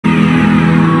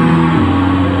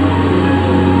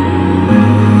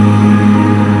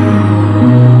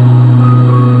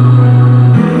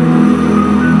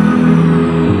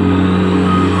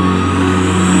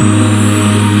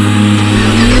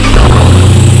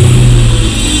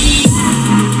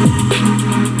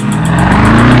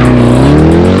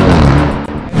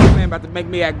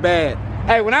me act bad.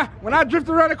 Hey, when I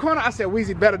drifted around the corner, I said,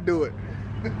 Weezy better do it.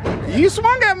 You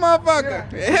swung that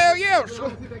motherfucker. Yeah. Hell yeah.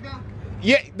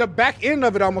 Yeah, the back end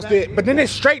of it almost did. But then it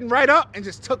straightened right up and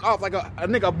just took off like a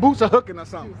nigga boots a hooking or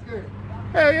something.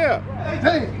 Hell yeah.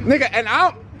 Nigga, and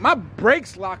my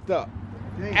brakes locked up.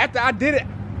 After I did it,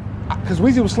 because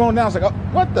Weezy was slowing down, I was like, oh,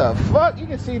 what the fuck? You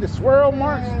can see the swirl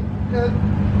marks.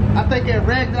 I think that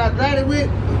rag that I dried it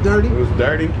with was dirty. It was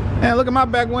dirty. Man, look at my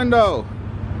back window.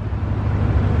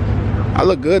 I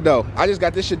look good though. I just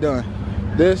got this shit done.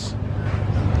 This.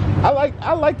 I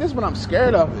like this, but I'm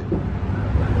scared of it.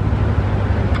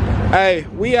 Hey,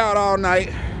 we out all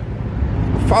night.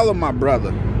 Follow my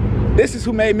brother. This is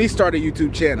who made me start a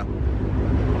YouTube channel.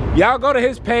 Y'all go to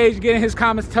his page, get in his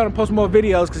comments, tell him to post more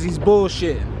videos because he's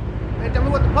bullshitting. Hey, tell me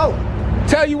what to post.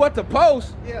 Tell you what to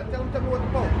post? Yeah, tell me what to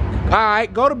post.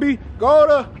 Alright, go to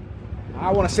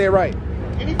I want to say it right.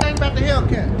 Anything about the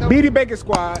Hellcat. BD Bacon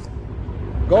Squad.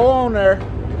 Go on there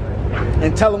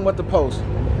and tell them what to post.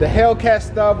 The Hellcat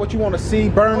stuff, what you want to see,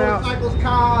 burnouts. Motorcycles,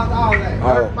 cars, all that.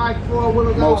 Dirt bike,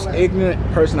 four-wheelers, all that. Most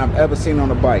ignorant person I've ever seen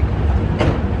on a bike.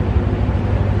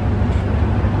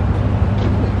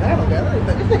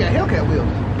 This thing got Hellcat wheels.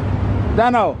 I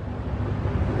know.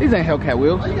 These ain't Hellcat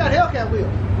wheels. Oh, you got Hellcat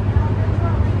wheels.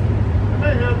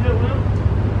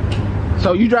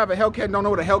 So you drive a Hellcat and don't know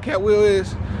what a Hellcat wheel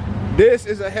is? This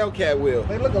is a Hellcat wheel.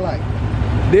 They look alike.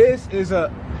 This is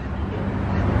a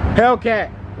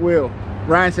Hellcat wheel.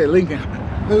 Ryan said Lincoln.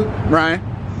 Who? Ryan.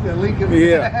 Yeah, Lincoln.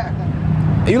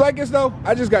 Yeah. You like this though?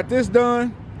 I just got this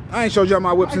done. I ain't showed y'all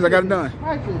my whip since I got it done.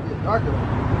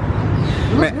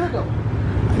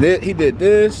 Man, he did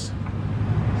this.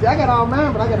 See, I got all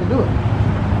mine, but I got to do it.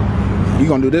 You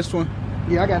gonna do this one?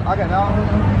 Yeah, I got all of them.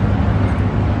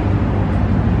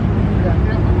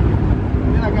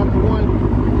 Then I got the one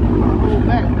pulled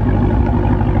back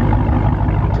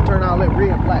to turn all that red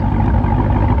and black.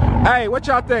 Hey, what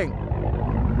y'all think?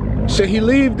 Should he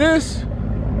leave this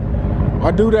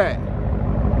or do that?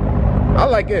 I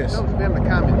like this. Don't spam the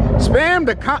comments. Spam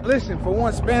the listen, for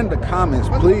one, spam the comments,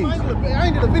 please. I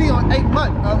ain't did a video in 8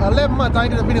 months, 11 months. I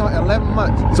ain't did a video in 11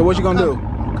 months. So what you gonna do?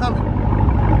 I'm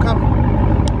coming.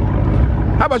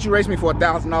 How about you race me for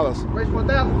 $1,000? Race for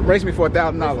 $1,000? Race me for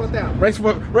 $1,000.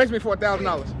 Race me for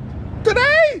 $1,000.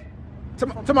 Today?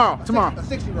 Tomorrow. A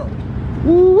 60-year-old.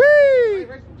 Woo-wee!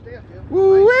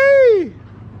 Woo-wee!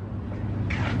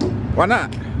 Why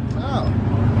not? No.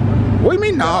 What do you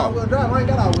mean no? All-wheel drive. I ain't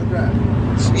got all-wheel drive.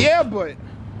 Yeah, but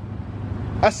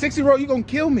a 60-year-old, you gonna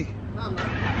kill me. No.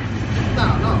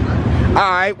 All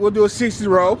right, we'll do a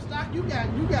 60-year-old. You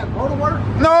got motor work?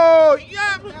 No,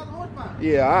 yeah.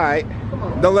 Yeah, all right.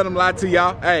 Don't let them lie to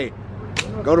y'all. Hey,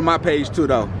 go to my page too,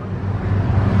 though.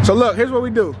 So look, here's what we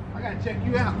do. I gotta check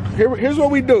you out. Here's what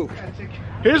we do.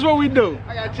 Here's what we do.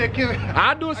 I gotta check you out.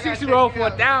 I'll do a 60-year-old for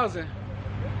 $1,000,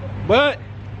 but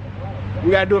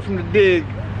we gotta do it from the dig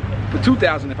for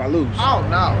 $2,000 if I lose. Oh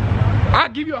no. I'll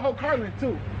give you a whole car length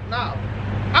too. No.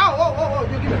 Oh,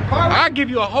 you give me a car length? I'll give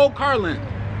you a whole car length.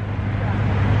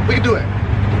 We can do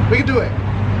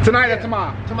it. Tonight or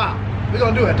tomorrow? Tomorrow. We're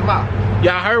gonna do it tomorrow.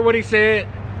 Y'all heard what he said?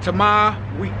 Tomorrow,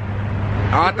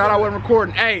 I thought I wasn't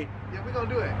recording. Hey. Yeah, we're gonna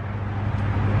do it.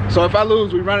 So if I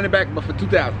lose, we running it back, but for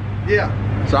 $2,000. Yeah.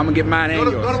 So I'm gonna get mine and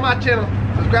yours. Go to my channel.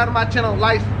 Subscribe to my channel.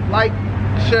 Like,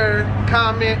 share,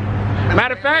 comment.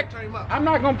 Matter of fact, I'm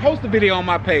not gonna post the video on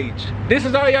my page. This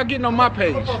is all y'all getting on my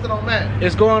page. We'll post it on that.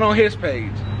 It's going on his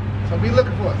page. So be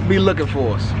looking for us. Be looking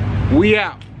for us. We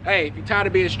out. Hey, if you're tired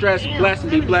of being stressed, blessed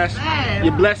and be blessed.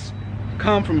 Your blessed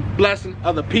come from blessing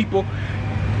other people.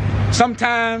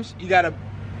 Sometimes you gotta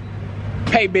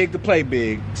pay big to play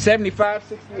big.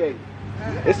 75-68.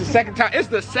 It's the second time. It's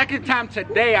the second time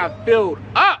today I filled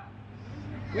up.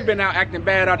 We've been out acting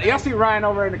bad out there. Y'all see Ryan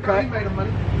over in the cut? He made the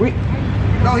money.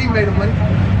 No, he made the money.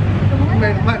 He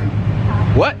made the money.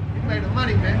 What? He made the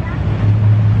money, man.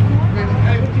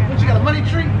 Hey, what you got, a money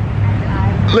tree?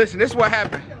 Listen, this is what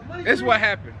happened. This is what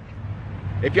happened.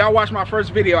 If y'all watched my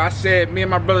first video, I said, me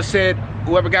and my brother said,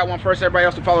 whoever got one first, everybody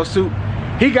else to follow suit.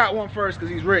 He got one first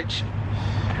because he's rich.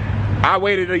 I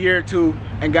waited a year or two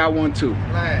and got one too.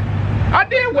 Lying. I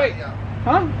did wait.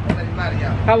 Huh?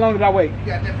 How long did I wait? You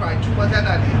got that probably 2 months after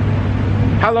I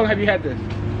did. How long have you had this?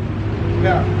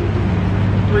 Yeah.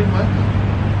 3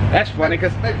 months. That's funny,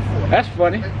 cause maybe 4. That's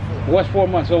funny. What's 4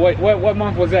 months? So wait, what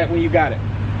month was that when you got it?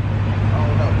 I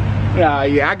don't know.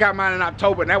 Yeah, I got mine in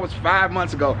October, and that was 5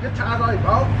 months ago. Your tires already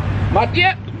bought?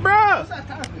 Yeah, bruh. What's that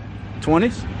tires been?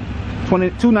 20s,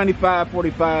 295,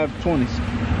 45, 20s.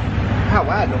 How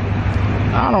wide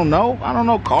though? I don't know. I don't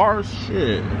know cars.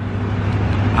 Shit.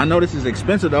 I know this is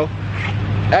expensive though.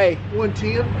 Hey.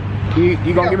 110.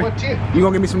 You gonna give me? You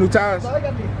gonna give me some new tires?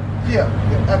 Yeah,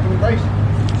 after we race.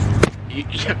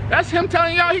 That's him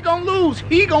telling y'all he gonna lose.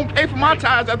 He gonna pay for my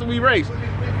tires after we race.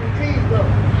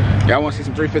 Y'all wanna see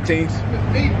some 315s?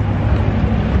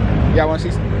 Y'all wanna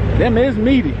see some? Them is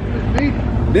meaty.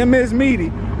 Them is meaty.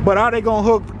 But are they gonna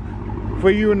hook for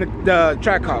you in the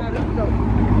Trackhawk?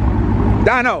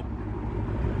 Dino.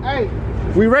 Hey.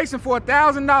 We racing for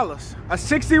 $1,000. A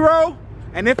 60 roll,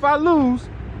 and if I lose,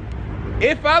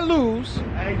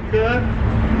 Ain't good.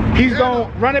 he's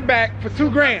gonna run it back for $2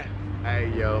 grand.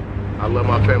 Hey yo, I love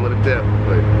my family to death,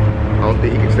 but I don't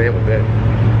think he can stand with that.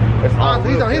 That's all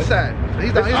He's on his side.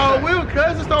 He's on his all side. will,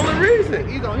 cuz it's the only reason.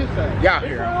 He's on his side. Y'all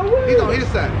hear him. He's on his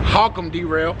side. Hawk him,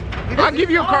 derail. I'll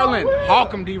give you a Carlin.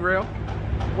 Hawk him, derail.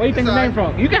 Where you think the name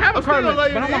from? You can have a Carlin,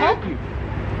 but I'm gonna hawk you.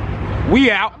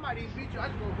 We out. I might even beat you. I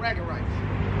just go bragging rights.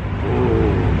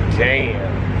 Ooh,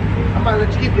 damn. I might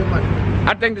let you keep your money.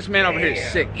 I think this man over here is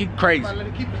sick. He crazy. I might let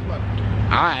him keep his money.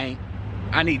 I ain't.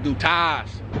 I need new tires.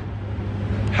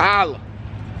 Holla.